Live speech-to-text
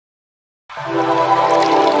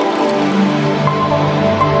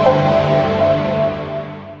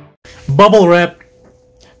Bubble wrap.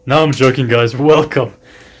 No, I'm joking, guys. Welcome.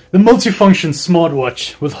 The multifunction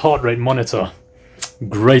smartwatch with heart rate monitor.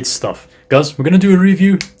 Great stuff. Guys, we're going to do a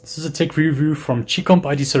review. This is a tech review from Chicomp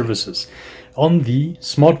IT Services on the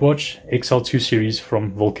smartwatch XL2 series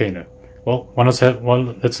from Volkano. Well, why not have,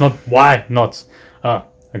 well, that's not, why not?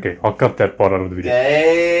 Okay, I'll cut that part out of the video.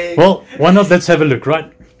 Hey. Well, why not? Let's have a look,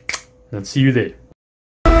 right? Let's see you there.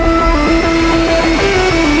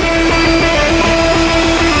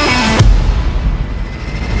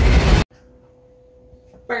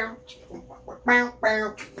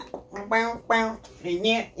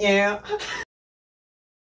 Yeah.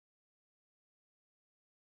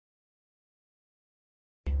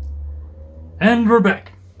 And we're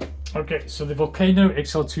back. Okay, so the Volkano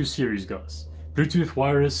XL2 series, guys. Bluetooth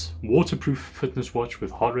wireless, waterproof fitness watch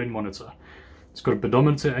with heart rate monitor. It's got a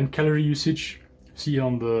pedometer and calorie usage. See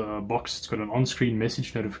on the box, it's got an on-screen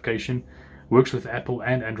message notification. Works with Apple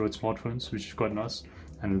and Android smartphones, which is quite nice.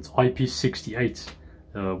 And it's IP68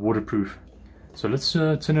 waterproof. So let's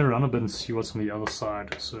turn it around a bit and see what's on the other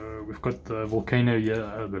side. So we've got the Volkano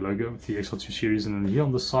here, the logo with the XL2 series, and then here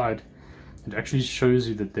on the side it actually shows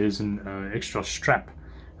you that there's an extra strap,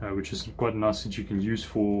 which is quite nice, that you can use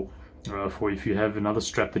for if you have another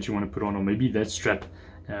strap that you want to put on, or maybe that strap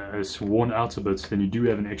is worn out a bit, then you do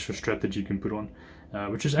have an extra strap that you can put on,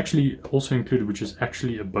 which is actually also included, which is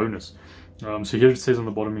actually a bonus. So here it says on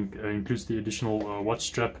the bottom, includes the additional watch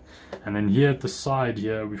strap, and then here at the side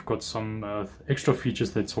here we've got some extra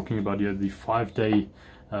features that's talking about here: the 5-day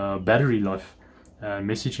battery life,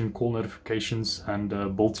 message and call notifications, and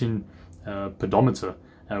built-in pedometer,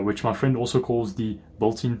 which my friend also calls the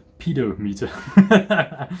built-in pedometer,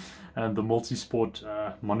 and the multi-sport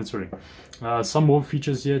monitoring. Some more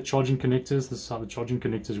features here: charging connectors. This is how the charging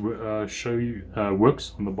connectors show you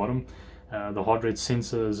works on the bottom. The heart rate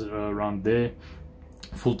sensor is around there,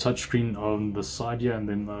 full touchscreen on the side here, and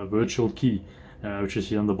then a virtual key, which is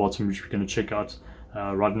here on the bottom, which we're going to check out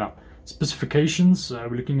right now. Specifications,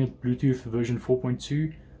 we're looking at Bluetooth version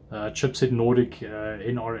 4.2, chipset Nordic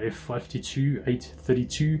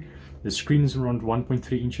nRF52832. The screen is around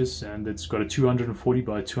 1.3 inches, and it's got a 240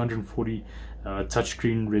 by 240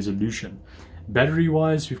 touchscreen resolution. Battery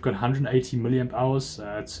wise, we've got 180 milliamp hours.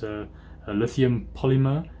 It's a lithium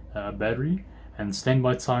polymer battery, and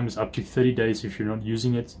standby time is up to 30 days if you're not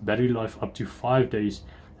using it. Battery life up to 5 days,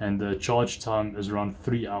 and the charge time is around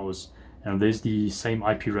 3 hours. And there's the same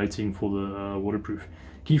IP rating for the waterproof.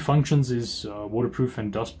 Key functions is waterproof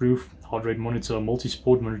and dustproof, heart rate monitor,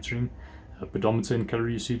 multi-sport monitoring, pedometer and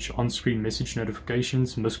calorie usage, on-screen message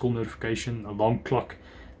notifications, missed call notification, alarm clock,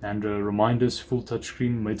 and reminders. Full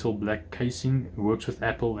touchscreen, metal black casing. It works with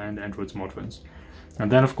Apple and Android smartphones. And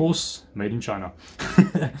then, of course, made in China.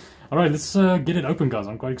 Alright, let's get it open, guys.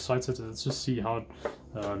 I'm quite excited. Let's just see how it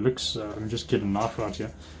looks. Let me just get a knife out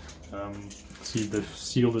here. See, they've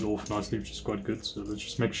sealed it off nicely, which is quite good. So let's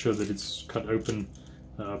just make sure that it's cut open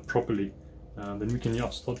properly. Then we can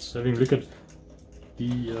start having a look at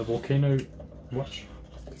the Volkano watch.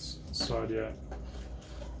 It's inside here.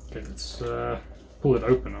 Okay, let's pull it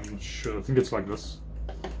open. I'm not sure. I think it's like this.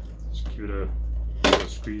 Just give it a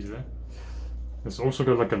squeeze there. It's also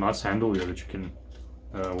got like a nice handle here that you can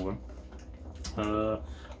hold on.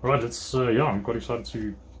 Alright, let's I'm quite excited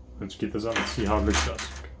to let's get this out and see how it looks like.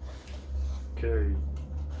 Okay,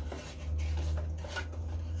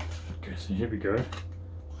 so here we go.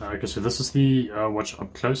 Okay, so this is the watch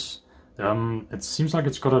up close. It seems like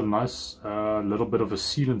it's got a nice little bit of a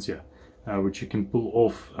sealant here, which you can pull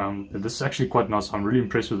off. This is actually quite nice. I'm really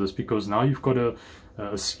impressed with this, because now you've got a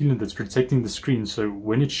sealant that's protecting the screen, so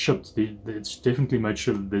when it's shipped, it's definitely made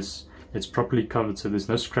sure that it's properly covered, so there's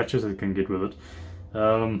no scratches that you can get with it.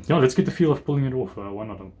 Let's get the feel of pulling it off. Why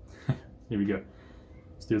not? Here we go.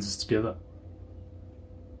 Let's do this together.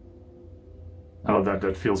 Oh,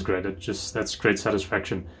 that feels great. That's great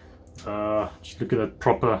satisfaction. Just look at that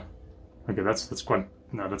proper. Okay, that's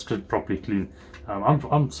properly clean.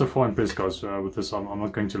 I'm so far impressed, guys, with this. I'm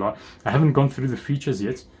not going to lie. I haven't gone through the features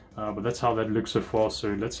yet, but that's how that looks so far.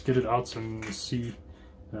 So let's get it out and see.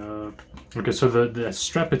 Okay, so the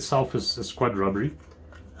strap itself is quite rubbery.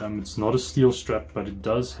 It's not a steel strap, but it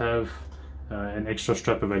does have an extra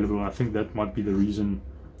strap available. I think that might be the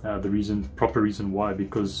proper reason why,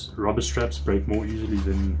 because rubber straps break more easily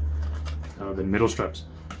than metal straps.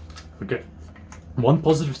 Okay, one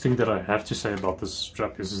positive thing that I have to say about this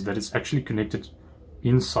strap is that it's actually connected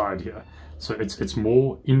inside here. So it's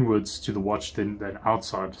more inwards to the watch than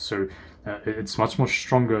outside. So it's much more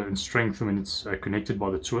stronger in strength when it's connected by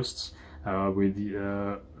the twists. where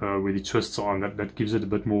the twists are, and that gives it a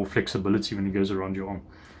bit more flexibility when it goes around your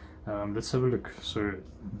arm. Let's have a look. So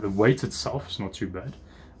the weight itself is not too bad.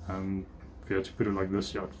 If you had to put it like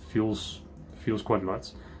this, yeah, it feels quite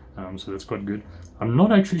light. So that's quite good. I'm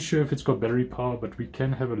not actually sure if it's got battery power, but we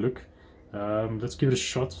can have a look. Let's give it a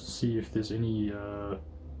shot, see if there's any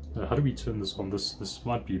how do we turn this on? This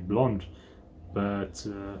might be blonde, but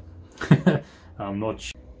I'm not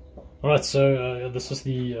sure. Alright, so this is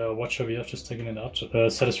the watch over here. I've just taken it out.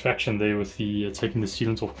 Satisfaction there with the taking the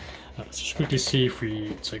sealant off. Let's just quickly see if we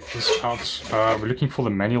take this out. We're looking for the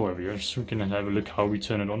manual over here, just so we can have a look how we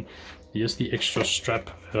turn it on. Here's the extra strap.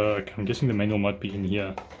 I'm guessing the manual might be in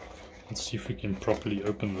here. Let's see if we can properly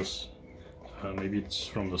open this. Maybe it's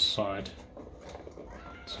from the side.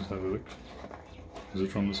 Let's just have a look. Is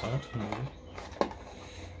it from the side? No.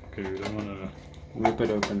 Okay, we don't want to rip it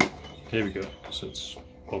open. There we go. So it's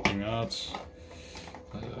popping out.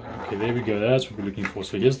 Okay, there we go. That's what we're looking for.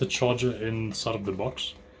 So here's the charger inside of the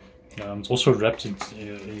box. It's also wrapped into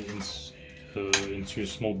a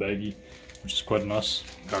small baggie, which is quite nice.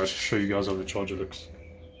 I'll show you guys how the charger looks.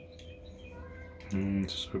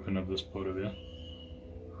 Just open up this part over here.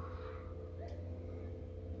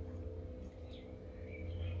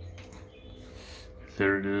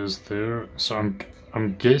 There it is there. So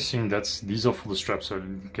I'm guessing these are for the straps, so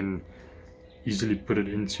you can easily put it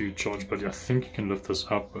into charge, but I think you can lift this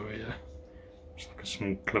up over here. Just like a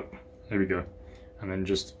small clip. There we go. And then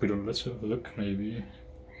just put on, let's have a look maybe.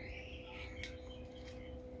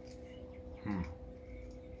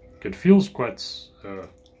 Okay, it feels quite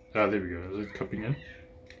there we go. Is it clipping in?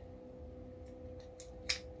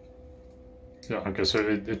 Yeah, okay, so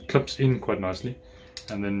it clips in quite nicely.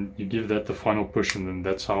 And then you give that the final push, and then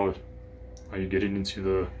that's how you get it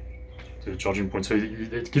into the charging point. So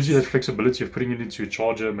it gives you that flexibility of putting it into a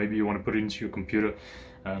charger. Maybe you want to put it into your computer,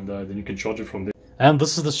 and then you can charge it from there. And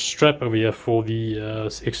this is the strap over here for the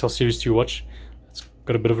XL Series 2 watch. It's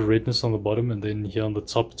got a bit of a redness on the bottom, and then here on the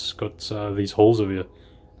top it's got these holes over here.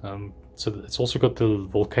 So it's also got the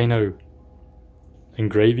Volkano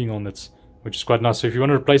engraving on it, which is quite nice. So if you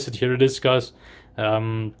want to replace it, here it is, guys.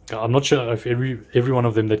 I'm not sure if every one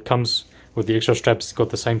of them that comes with the extra straps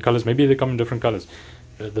got the same colors. Maybe they come in different colors.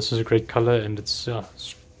 This is a great color, and it's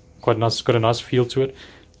quite nice. It's got a nice feel to it,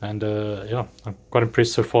 and yeah, I'm quite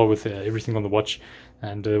impressed so far with everything on the watch.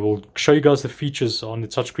 And we'll show you guys the features on the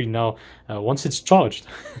touchscreen now once it's charged.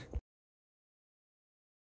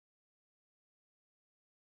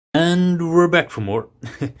 And we're back for more.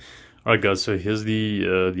 Alright guys, so here's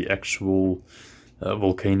the actual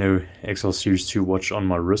Volkano XL Series 2 watch on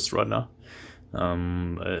my wrist right now.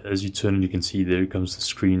 As you turn it, you can see there comes the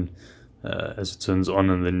screen as it turns on,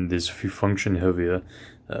 and then there's a few functions over here.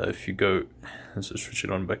 If you go, let's just switch it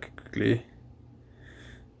on back quickly.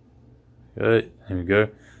 Okay, there we go.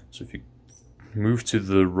 So if you move to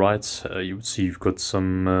the right, you would see you've got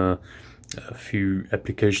some a few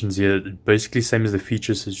applications here. Basically same as the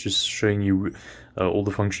features, it's just showing you all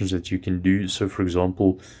the functions that you can do. So for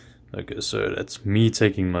example, okay, so that's me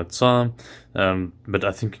taking my time, but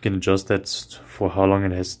I think you can adjust that for how long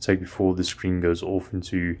it has to take before the screen goes off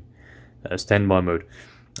into standby mode.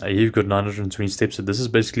 Here you've got 920 steps, so this is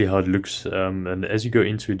basically how it looks, and as you go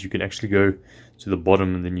into it, you can actually go to the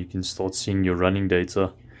bottom, and then you can start seeing your running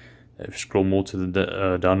data. If you scroll more to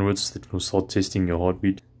the downwards, it will start testing your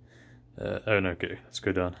heartbeat. Oh no, okay, let's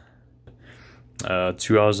go down.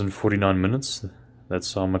 2 hours and 49 minutes,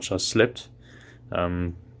 that's how much I slept.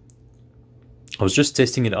 I was just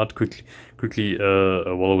testing it out quickly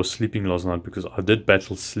while I was sleeping last night, because I did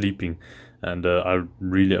battle sleeping, and I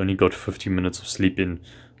really only got 50 minutes of sleep in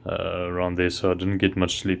around there, so I didn't get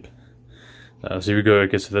much sleep. So here we go.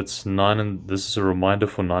 Okay, so that's 9, and this is a reminder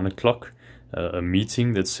for 9 o'clock, a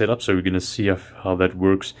meeting that's set up, so we're going to see how that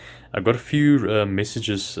works. I got a few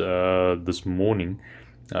messages this morning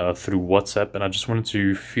through WhatsApp, and I just wanted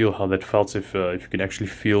to feel how that felt, if you can actually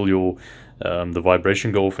feel your the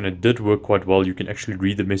vibration go off, and it did work quite well. You can actually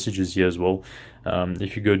read the messages here as well.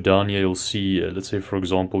 If you go down here, you'll see, let's say for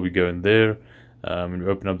example we go in there, and we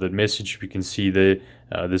open up that message, we can see there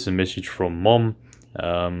there's a message from mom.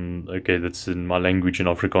 Okay, that's in my language, in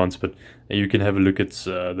Afrikaans, but you can have a look at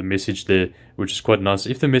the message there, which is quite nice.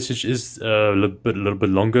 If the message is a little bit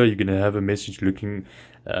longer, you're going to have a message looking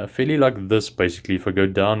fairly like this. Basically, if I go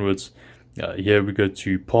downwards, here we go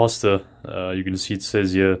to pastor, you can see it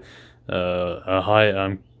says here, hi,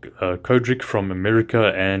 I'm Kodrick from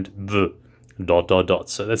America, and the ...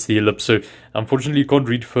 So that's the ellipse. So unfortunately you can't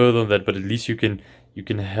read further on that, but at least you can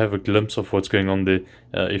have a glimpse of what's going on there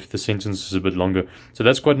if the sentence is a bit longer. So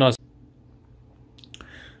that's quite nice.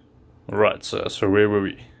 Alright, so where were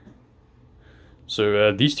we?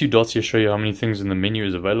 So these two dots here show you how many things in the menu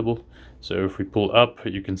is available. So if we pull up,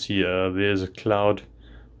 you can see there's a cloud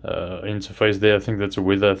interface there. I think that's a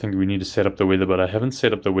weather. I think we need to set up the weather, but I haven't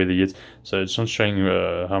set up the weather yet, so it's not showing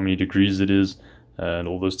how many degrees it is and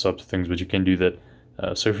all those types of things, but you can do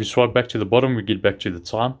that. So if you swipe back to the bottom, we get back to the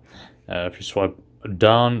time. If you swipe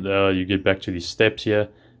down, you get back to these steps here,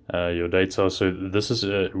 your data. So this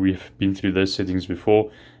is we've been through those settings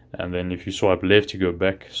before. And then if you swipe left, you go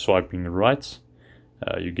back. Swiping right,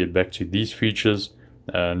 you get back to these features,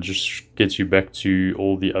 and just gets you back to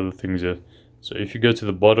all the other things here. So if you go to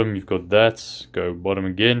the bottom, you've got that. Go bottom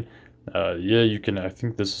again. Yeah, you can, I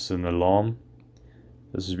think this is an alarm.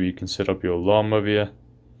 This is where you can set up your alarm over here.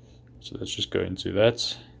 So let's just go into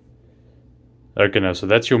that. Okay, now, so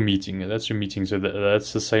that's your meeting. That's your meeting. So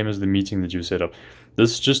that's the same as the meeting that you set up.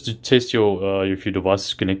 This is just to test your if your device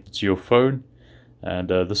is connected to your phone. And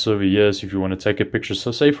this over here is if you want to take a picture.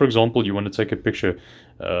 So say, for example, you want to take a picture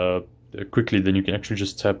quickly, then you can actually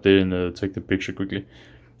just tap there and take the picture quickly.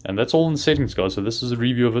 And that's all in the settings, guys. So this is a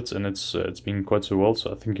review of it, and it's been quite so well.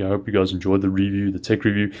 So I hope you guys enjoyed the review, the tech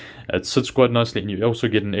review. It sits quite nicely, and you also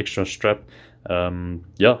get an extra strap.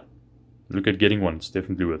 Yeah, look at getting one. It's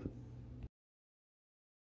definitely worth it.